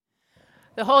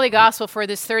The Holy Gospel for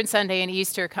this third Sunday in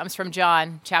Easter comes from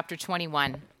John, chapter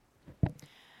 21.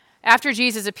 After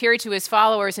Jesus appeared to his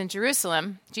followers in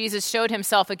Jerusalem, Jesus showed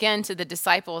himself again to the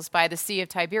disciples by the Sea of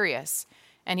Tiberias,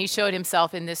 and he showed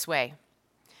himself in this way.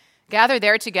 Gathered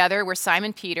there together were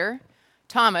Simon Peter,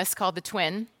 Thomas called the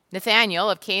twin, Nathanael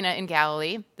of Cana in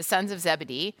Galilee, the sons of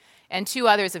Zebedee, and two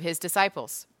others of his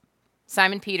disciples.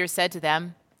 Simon Peter said to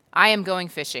them, "I am going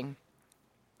fishing."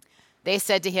 They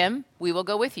said to him, "We will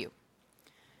go with you."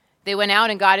 They went out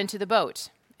and got into the boat,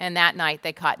 and that night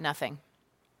they caught nothing.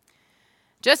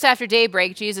 Just after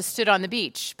daybreak, Jesus stood on the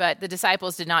beach, but the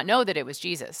disciples did not know that it was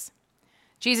Jesus.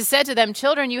 Jesus said to them,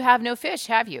 "Children, you have no fish,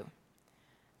 have you?"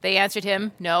 They answered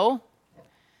him, "No."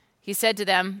 He said to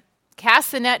them,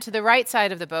 "Cast the net to the right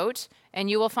side of the boat, and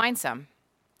you will find some."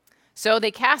 So they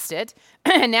cast it,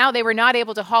 and now they were not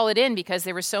able to haul it in because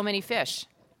there were so many fish.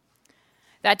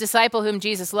 That disciple whom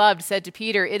Jesus loved said to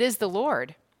Peter, "It is the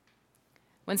Lord."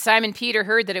 When Simon Peter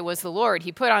heard that it was the Lord,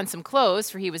 he put on some clothes,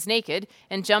 for he was naked,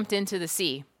 and jumped into the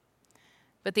sea.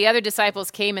 But the other disciples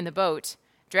came in the boat,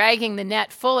 dragging the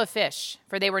net full of fish,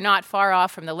 for they were not far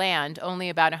off from the land, only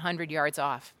about 100 yards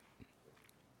off.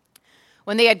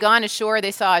 When they had gone ashore,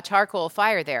 they saw a charcoal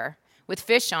fire there, with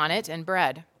fish on it and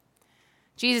bread.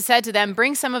 Jesus said to them,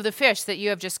 "Bring some of the fish that you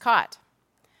have just caught."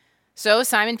 So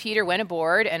Simon Peter went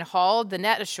aboard and hauled the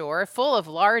net ashore full of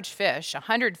large fish,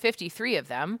 153 of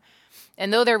them,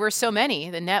 and though there were so many,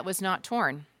 the net was not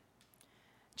torn.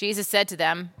 Jesus said to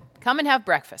them, "Come and have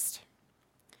breakfast."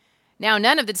 Now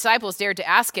none of the disciples dared to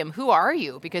ask him, "Who are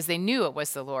you?" because they knew it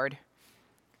was the Lord.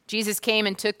 Jesus came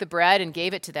and took the bread and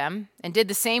gave it to them, and did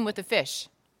the same with the fish.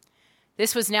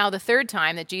 This was now the third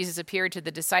time that Jesus appeared to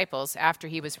the disciples after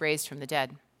he was raised from the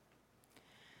dead.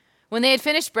 When they had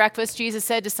finished breakfast, Jesus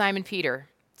said to Simon Peter,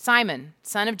 "Simon,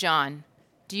 son of John,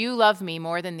 do you love me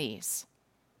more than these?"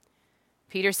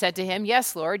 Peter said to him,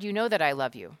 "Yes, Lord, you know that I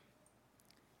love you."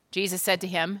 Jesus said to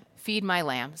him, "Feed my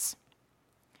lambs."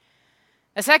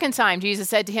 A second time, Jesus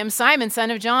said to him, "Simon, son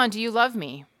of John, do you love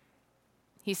me?"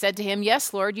 He said to him,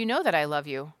 "Yes, Lord, you know that I love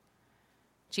you."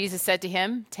 Jesus said to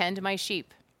him, "Tend my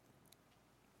sheep."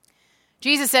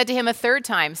 Jesus said to him a third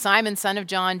time, "Simon, son of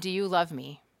John, do you love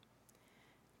me?"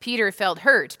 Peter felt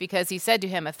hurt because he said to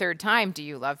him a third time, "Do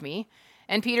you love me?"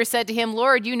 And Peter said to him,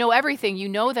 "Lord, you know everything. You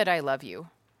know that I love you."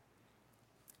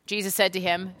 Jesus said to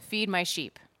him, "Feed my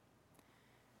sheep.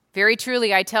 Very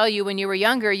truly, I tell you, when you were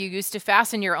younger, you used to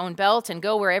fasten your own belt and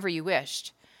go wherever you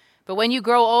wished. But when you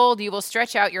grow old, you will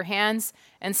stretch out your hands,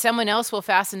 and someone else will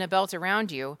fasten a belt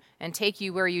around you and take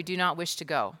you where you do not wish to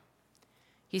go."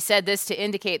 He said this to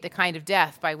indicate the kind of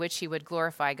death by which he would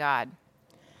glorify God.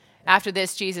 After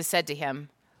this, Jesus said to him,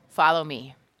 "Follow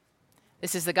me."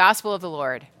 This is the gospel of the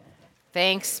Lord.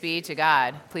 Thanks be to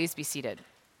God. Please be seated.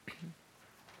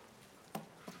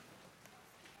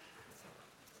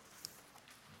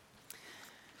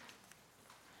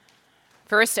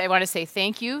 First, I want to say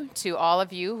thank you to all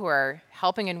of you who are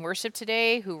helping in worship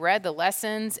today, who read the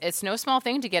lessons. It's no small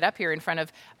thing to get up here in front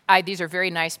of, these are very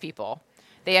nice people.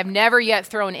 They have never yet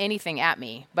thrown anything at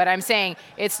me, but I'm saying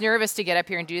it's nervous to get up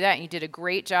here and do that, and you did a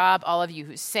great job. All of you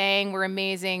who sang were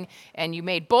amazing, and you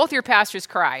made both your pastors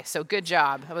cry, so good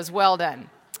job. It was well done.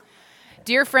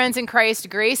 Dear friends in Christ,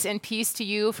 grace and peace to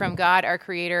you from God, our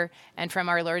Creator, and from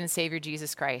our Lord and Savior,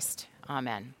 Jesus Christ.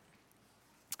 Amen.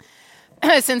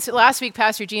 Since last week,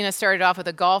 Pastor Gina started off with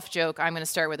a golf joke, I'm going to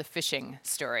start with a fishing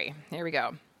story. Here we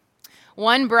go.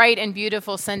 One bright and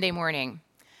beautiful Sunday morning,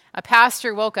 a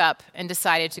pastor woke up and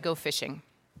decided to go fishing.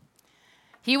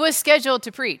 He was scheduled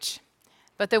to preach,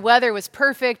 but the weather was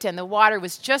perfect and the water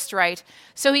was just right,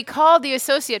 so he called the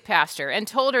associate pastor and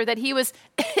told her that he was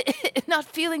not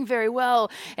feeling very well,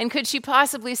 and could she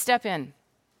possibly step in?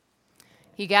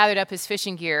 He gathered up his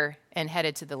fishing gear and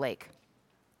headed to the lake.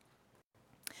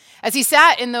 As he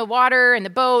sat in the water, in the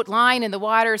boat, lying in the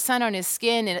water, sun on his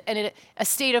skin, and in a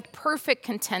state of perfect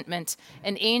contentment,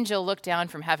 an angel looked down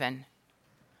from heaven.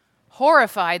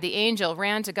 Horrified, the angel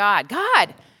ran to God.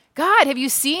 God, have you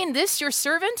seen this, your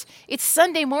servant? It's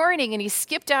Sunday morning, and he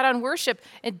skipped out on worship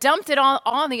and dumped it all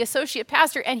on the associate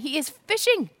pastor, and he is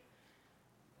fishing.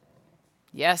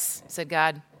 Yes, said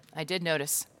God, I did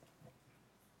notice.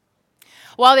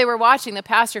 While they were watching, the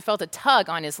pastor felt a tug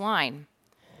on his line.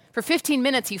 For 15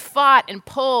 minutes, he fought and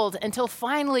pulled until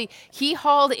finally he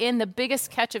hauled in the biggest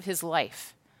catch of his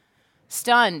life.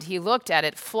 Stunned, he looked at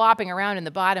it flopping around in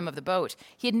the bottom of the boat.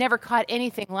 He had never caught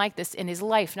anything like this in his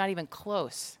life, not even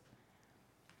close.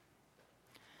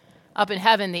 Up in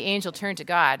heaven, the angel turned to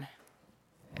God.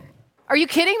 "Are you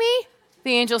kidding me?"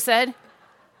 the angel said.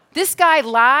 This guy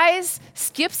lies,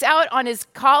 skips out on his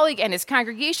colleague and his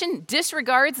congregation,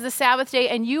 disregards the Sabbath day,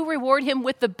 and you reward him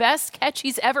with the best catch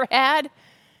he's ever had?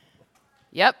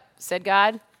 Yep, said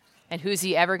God. And who's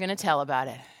he ever going to tell about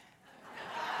it?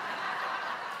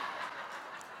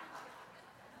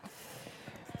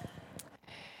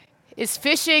 Is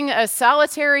fishing a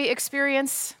solitary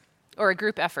experience or a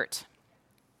group effort?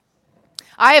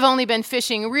 I have only been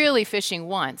really fishing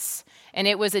once, and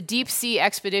it was a deep sea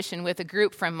expedition with a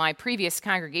group from my previous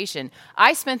congregation.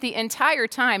 I spent the entire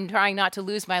time trying not to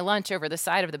lose my lunch over the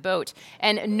side of the boat,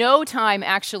 and no time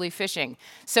actually fishing.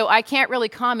 So I can't really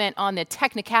comment on the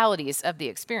technicalities of the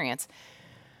experience.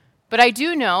 But I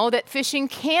do know that fishing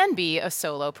can be a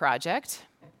solo project.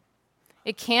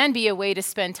 It can be a way to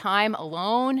spend time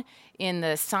alone in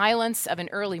the silence of an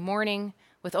early morning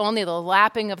with only the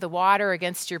lapping of the water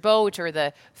against your boat or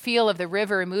the feel of the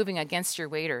river moving against your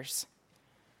waders.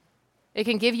 It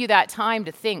can give you that time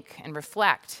to think and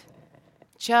reflect.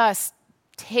 Just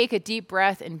take a deep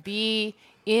breath and be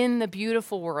in the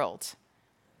beautiful world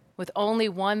with only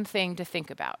one thing to think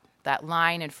about, that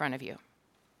line in front of you.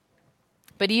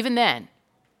 But even then,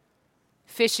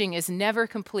 fishing is never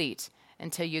complete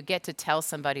until you get to tell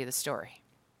somebody the story.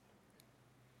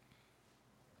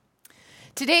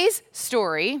 Today's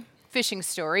story, fishing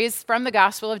story, is from the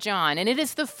Gospel of John, and it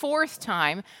is the fourth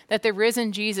time that the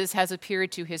risen Jesus has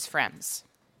appeared to his friends.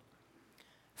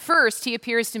 First, he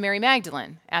appears to Mary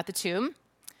Magdalene at the tomb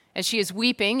as she is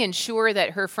weeping and sure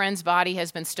that her friend's body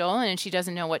has been stolen and she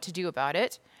doesn't know what to do about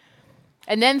it.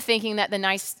 And then thinking that the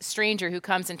nice stranger who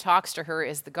comes and talks to her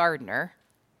is the gardener,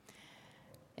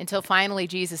 until finally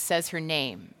Jesus says her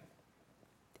name,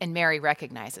 and Mary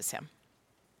recognizes him.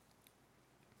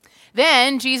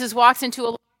 Then Jesus walks into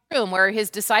a room where his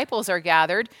disciples are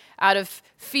gathered out of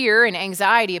fear and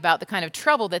anxiety about the kind of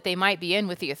trouble that they might be in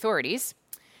with the authorities,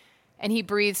 and he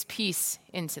breathes peace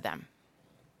into them.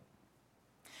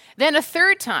 Then a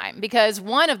third time, because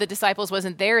one of the disciples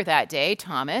wasn't there that day,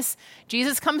 Thomas,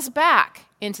 Jesus comes back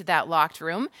into that locked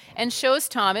room and shows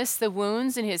Thomas the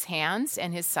wounds in his hands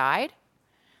and his side.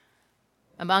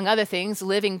 Among other things,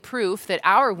 living proof that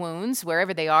our wounds,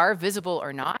 wherever they are, visible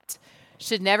or not,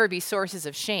 should never be sources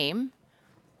of shame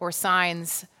or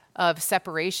signs of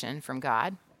separation from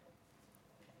God.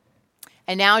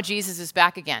 And now Jesus is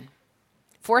back again.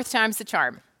 Fourth time's the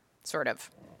charm, sort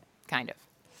of, kind of.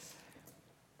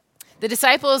 The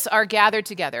disciples are gathered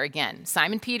together again.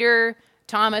 Simon Peter,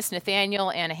 Thomas, Nathanael,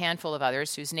 and a handful of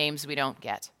others whose names we don't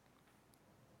get.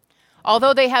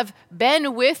 Although they have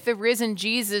been with the risen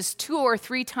Jesus 2 or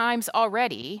 3 times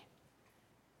already,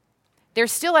 they're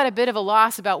still at a bit of a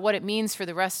loss about what it means for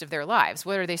the rest of their lives.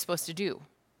 What are they supposed to do?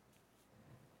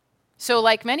 So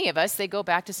like many of us, they go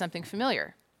back to something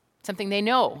familiar, something they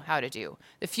know how to do.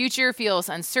 The future feels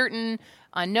uncertain,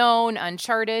 unknown,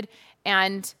 uncharted,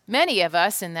 and many of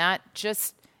us in that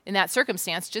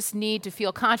circumstance just need to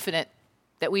feel confident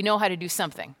that we know how to do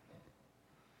something.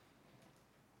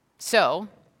 So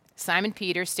Simon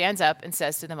Peter stands up and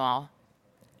says to them all,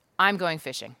 "I'm going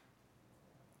fishing."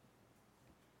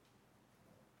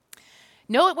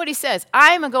 Note what he says,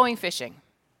 "I'm going fishing."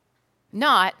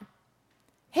 Not,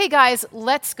 "Hey guys,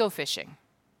 let's go fishing."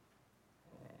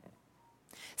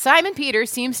 Simon Peter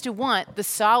seems to want the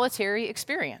solitary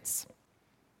experience.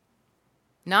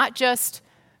 Not just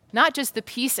the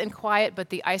peace and quiet, but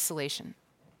the isolation.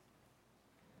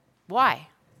 Why?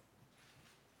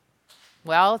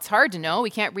 Well, it's hard to know. We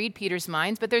can't read Peter's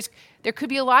minds, but there could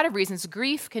be a lot of reasons.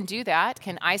 Grief can do that,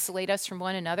 can isolate us from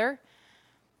one another,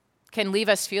 can leave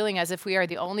us feeling as if we are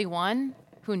the only one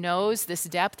who knows this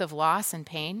depth of loss and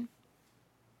pain.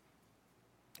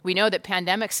 We know that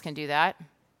pandemics can do that,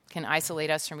 can isolate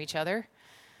us from each other,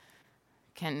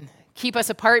 can keep us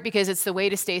apart because it's the way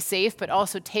to stay safe, but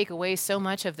also take away so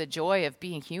much of the joy of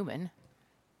being human.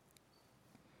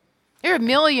 There are a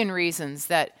million reasons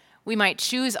that we might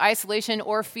choose isolation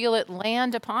or feel it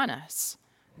land upon us,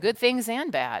 good things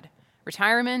and bad.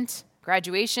 Retirement,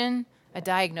 graduation, a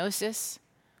diagnosis,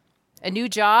 a new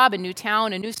job, a new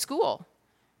town, a new school.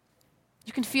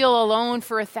 You can feel alone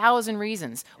for 1,000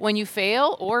 reasons, when you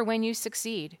fail or when you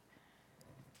succeed.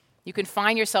 You can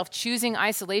find yourself choosing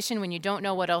isolation when you don't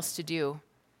know what else to do.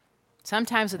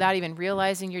 Sometimes without even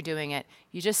realizing you're doing it,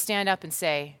 you just stand up and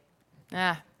say,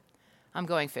 I'm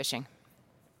going fishing.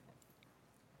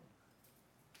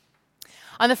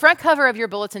 On the front cover of your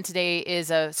bulletin today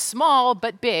is a small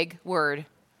but big word,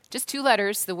 just 2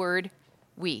 letters, the word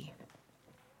we.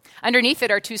 Underneath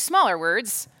it are 2 smaller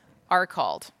words, are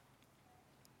called.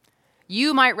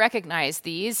 You might recognize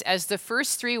these as the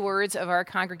first 3 words of our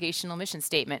congregational mission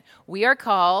statement. We are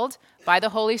called by the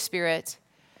Holy Spirit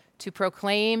to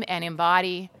proclaim and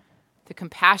embody the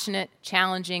compassionate,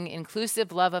 challenging,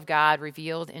 inclusive love of God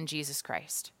revealed in Jesus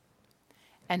Christ.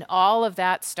 And all of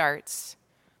that starts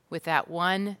with that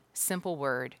one simple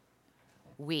word,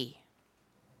 we.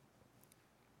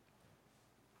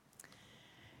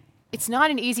 It's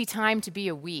not an easy time to be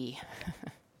a we.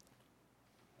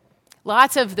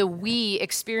 Lots of the we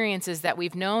experiences that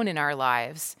we've known in our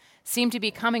lives seem to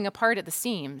be coming apart at the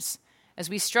seams as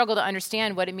we struggle to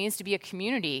understand what it means to be a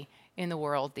community in the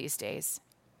world these days.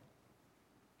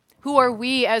 Who are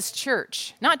we as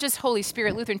church? Not just Holy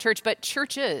Spirit Lutheran Church, but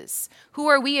churches. Who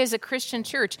are we as a Christian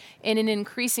church in an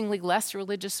increasingly less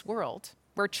religious world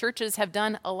where churches have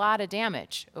done a lot of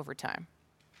damage over time?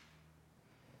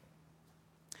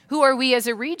 Who are we as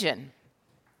a region?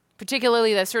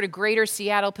 Particularly the sort of greater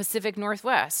Seattle Pacific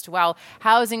Northwest, while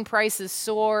housing prices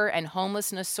soar and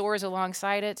homelessness soars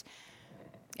alongside it,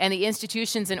 and the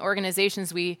institutions and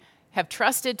organizations we have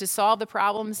trusted to solve the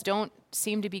problems don't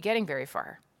seem to be getting very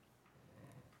far.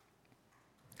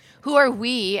 Who are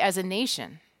we as a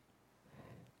nation?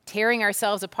 Tearing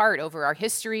ourselves apart over our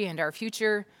history and our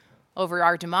future, over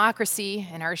our democracy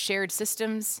and our shared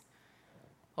systems,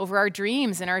 over our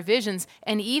dreams and our visions,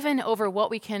 and even over what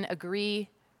we can agree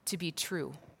to be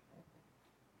true.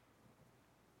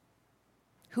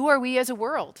 Who are we as a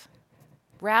world,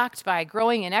 racked by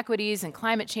growing inequities and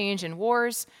climate change and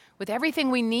wars, with everything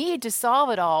we need to solve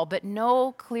it all, but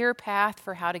no clear path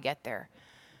for how to get there?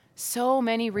 So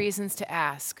many reasons to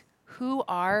ask, who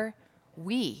are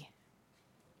we?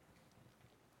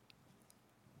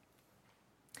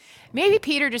 Maybe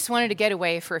Peter just wanted to get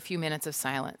away for a few minutes of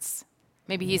silence.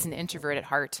 Maybe he's an introvert at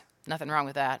heart. Nothing wrong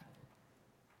with that.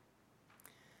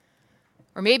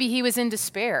 Or maybe he was in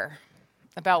despair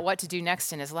about what to do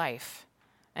next in his life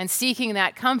and seeking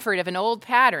that comfort of an old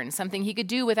pattern, something he could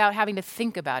do without having to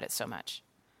think about it so much.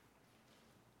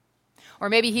 Or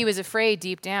maybe he was afraid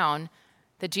deep down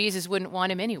that Jesus wouldn't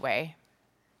want him anyway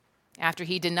after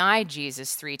he denied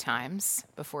Jesus 3 times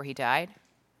before he died.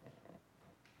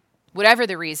 Whatever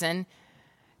the reason,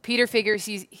 Peter figures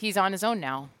he's on his own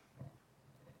now.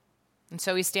 And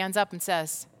so he stands up and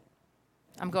says,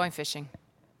 I'm going fishing.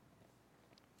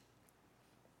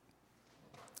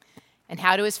 And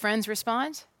how do his friends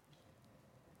respond?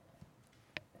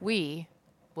 We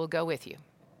will go with you.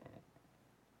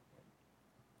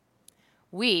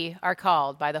 We are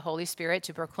called by the Holy Spirit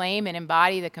to proclaim and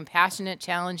embody the compassionate,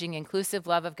 challenging, inclusive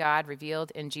love of God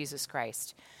revealed in Jesus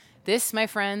Christ. This, my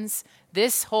friends,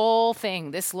 this whole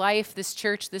thing, this life, this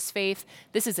church, this faith,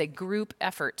 this is a group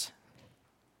effort.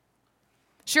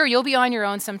 Sure, you'll be on your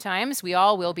own sometimes. We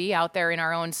all will be out there in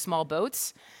our own small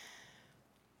boats.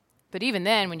 But even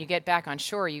then, when you get back on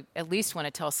shore, you at least want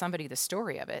to tell somebody the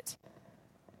story of it.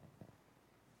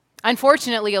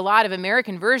 Unfortunately, a lot of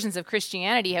American versions of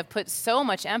Christianity have put so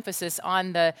much emphasis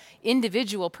on the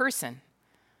individual person,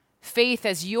 faith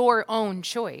as your own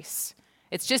choice.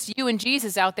 It's just you and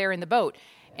Jesus out there in the boat,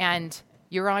 and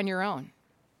you're on your own.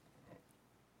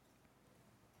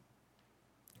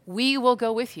 We will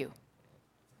go with you.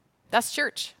 That's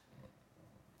church.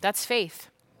 That's faith.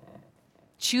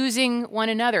 Choosing one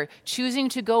another, choosing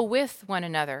to go with one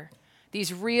another.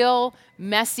 These real,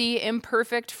 messy,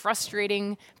 imperfect,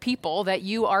 frustrating people that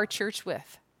you are church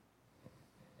with.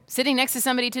 Sitting next to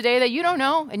somebody today that you don't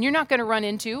know and you're not going to run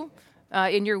into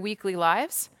in your weekly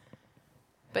lives,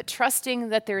 but trusting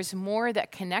that there's more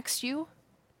that connects you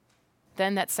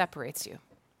than that separates you.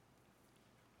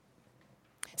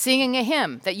 Singing a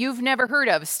hymn that you've never heard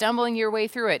of, stumbling your way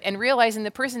through it, and realizing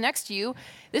the person next to you,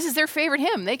 this is their favorite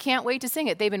hymn. They can't wait to sing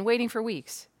it. They've been waiting for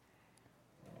weeks.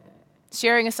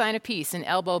 Sharing a sign of peace, an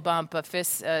elbow bump, a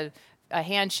fist, a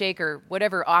handshake, or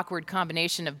whatever awkward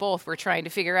combination of both we're trying to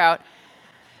figure out.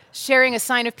 Sharing a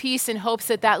sign of peace in hopes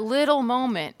that that little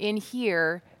moment in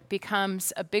here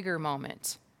becomes a bigger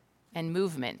moment and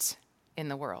movement in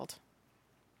the world.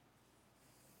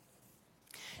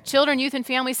 Children, Youth, and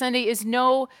Family Sunday is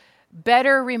no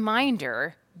better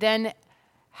reminder than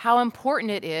how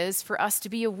important it is for us to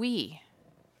be a we.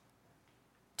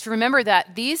 To remember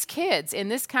that these kids in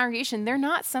this congregation, they're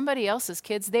not somebody else's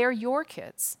kids, they're your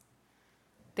kids.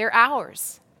 They're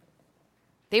ours.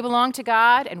 They belong to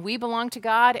God, and we belong to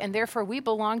God, and therefore we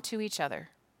belong to each other.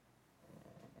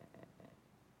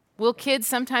 Will kids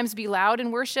sometimes be loud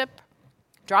in worship,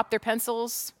 drop their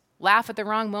pencils, laugh at the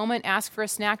wrong moment, ask for a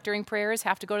snack during prayers,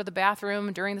 have to go to the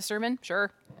bathroom during the sermon?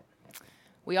 Sure.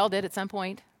 We all did at some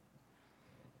point.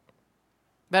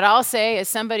 But I'll say, as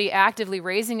somebody actively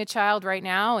raising a child right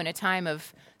now in a time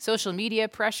of social media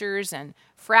pressures and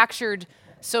fractured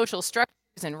social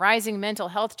structures and rising mental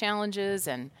health challenges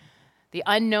and the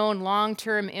unknown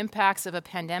long-term impacts of a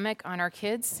pandemic on our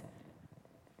kids.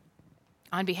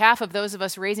 On behalf of those of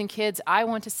us raising kids, I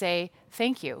want to say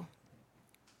thank you.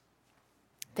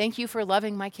 Thank you for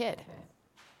loving my kid.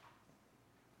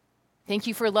 Thank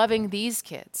you for loving these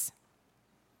kids,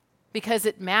 because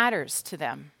it matters to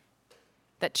them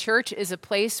that church is a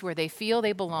place where they feel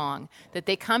they belong, that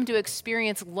they come to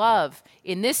experience love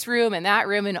in this room and that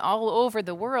room and all over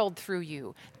the world through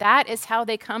you. That is how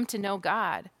they come to know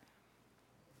God.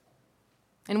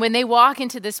 And when they walk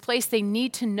into this place, they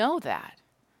need to know that,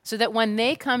 so that when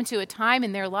they come to a time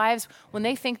in their lives when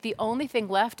they think the only thing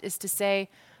left is to say,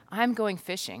 I'm going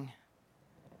fishing,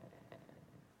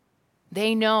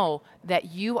 they know that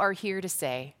you are here to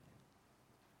say,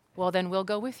 well, then we'll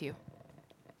go with you.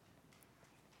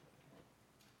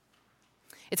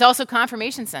 It's also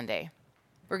Confirmation Sunday.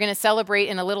 We're going to celebrate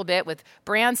in a little bit with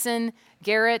Branson,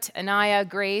 Garrett, Anaya,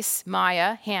 Grace,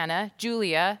 Maya, Hannah,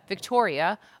 Julia,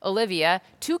 Victoria, Olivia,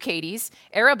 2 Katies,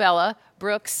 Arabella,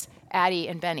 Brooks, Addie,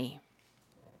 and Benny,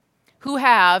 who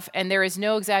have, and there is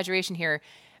no exaggeration here,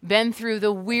 been through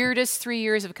the weirdest 3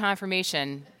 years of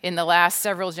confirmation in the last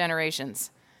several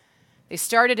generations. They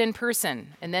started in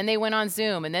person, and then they went on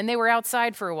Zoom, and then they were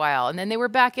outside for a while, and then they were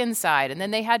back inside, and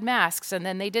then they had masks, and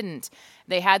then they didn't.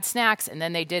 They had snacks, and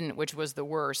then they didn't, which was the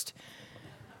worst.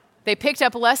 They picked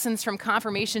up lessons from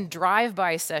confirmation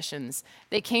drive-by sessions.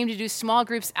 They came to do small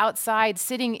groups outside,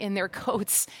 sitting in their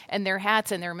coats and their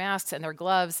hats and their masks and their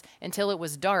gloves until it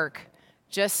was dark,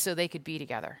 just so they could be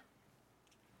together.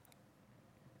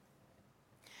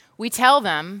 We tell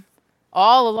them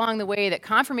all along the way that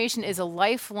confirmation is a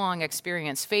lifelong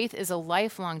experience. Faith is a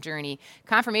lifelong journey.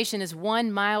 Confirmation is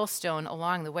one milestone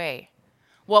along the way.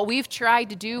 What we've tried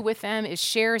to do with them is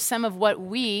share some of what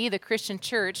we, the Christian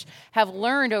church, have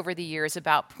learned over the years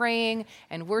about praying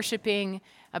and worshiping,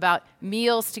 about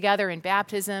meals together and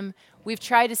baptism. We've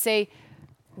tried to say,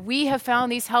 we have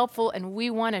found these helpful and we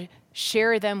want to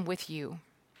share them with you.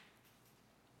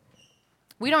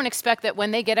 We don't expect that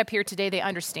when they get up here today, they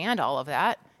understand all of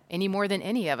that any more than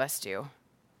any of us do.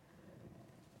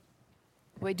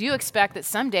 We do expect that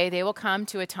someday they will come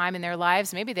to a time in their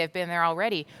lives, maybe they've been there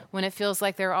already, when it feels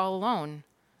like they're all alone,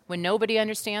 when nobody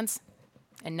understands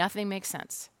and nothing makes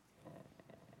sense.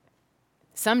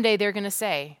 Someday they're going to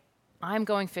say, I'm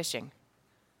going fishing.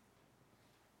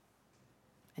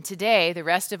 And today, the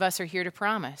rest of us are here to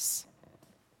promise,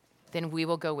 then we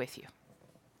will go with you.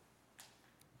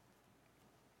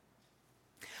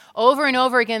 Over and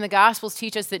over again, the Gospels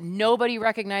teach us that nobody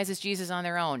recognizes Jesus on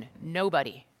their own.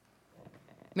 Nobody.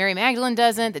 Mary Magdalene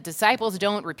doesn't. The disciples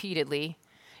don't repeatedly.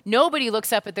 Nobody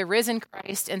looks up at the risen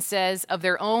Christ and says of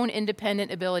their own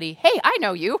independent ability, hey, I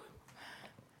know you,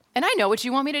 and I know what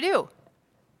you want me to do.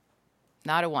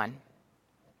 Not a one.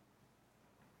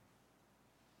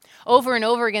 Over and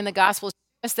over again, the Gospels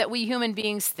teach us that we human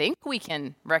beings think we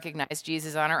can recognize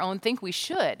Jesus on our own, think we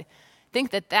should,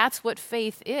 think that that's what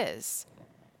faith is.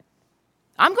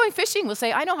 I'm going fishing. We'll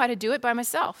say, I know how to do it by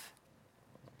myself.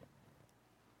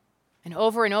 And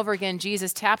over again,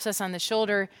 Jesus taps us on the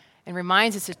shoulder and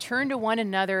reminds us to turn to one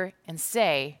another and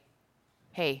say,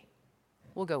 hey,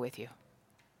 we'll go with you.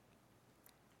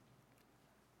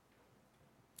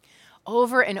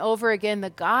 Over and over again, the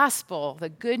gospel, the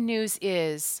good news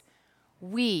is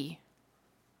we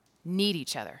need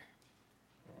each other.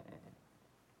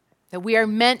 That we are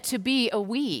meant to be a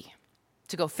we.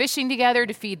 To go fishing together,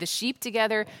 to feed the sheep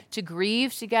together, to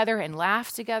grieve together and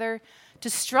laugh together, to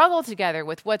struggle together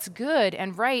with what's good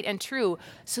and right and true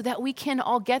so that we can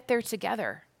all get there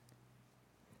together.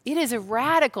 It is a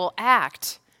radical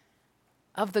act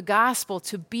of the gospel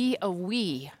to be a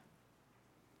we,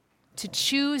 to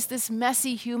choose this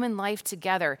messy human life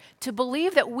together, to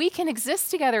believe that we can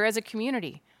exist together as a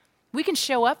community. We can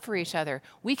show up for each other.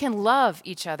 We can love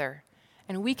each other.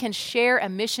 And we can share a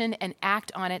mission and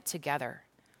act on it together.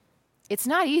 It's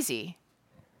not easy,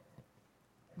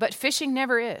 but fishing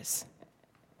never is.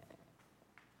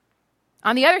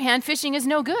 On the other hand, fishing is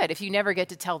no good if you never get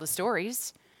to tell the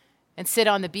stories and sit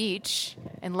on the beach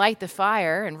and light the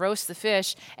fire and roast the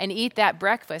fish and eat that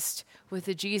breakfast with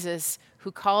the Jesus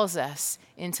who calls us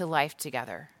into life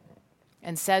together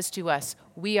and says to us,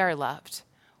 we are loved,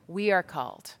 we are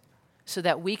called, so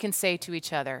that we can say to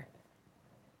each other,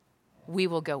 we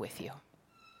will go with you.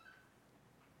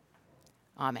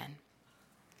 Amen.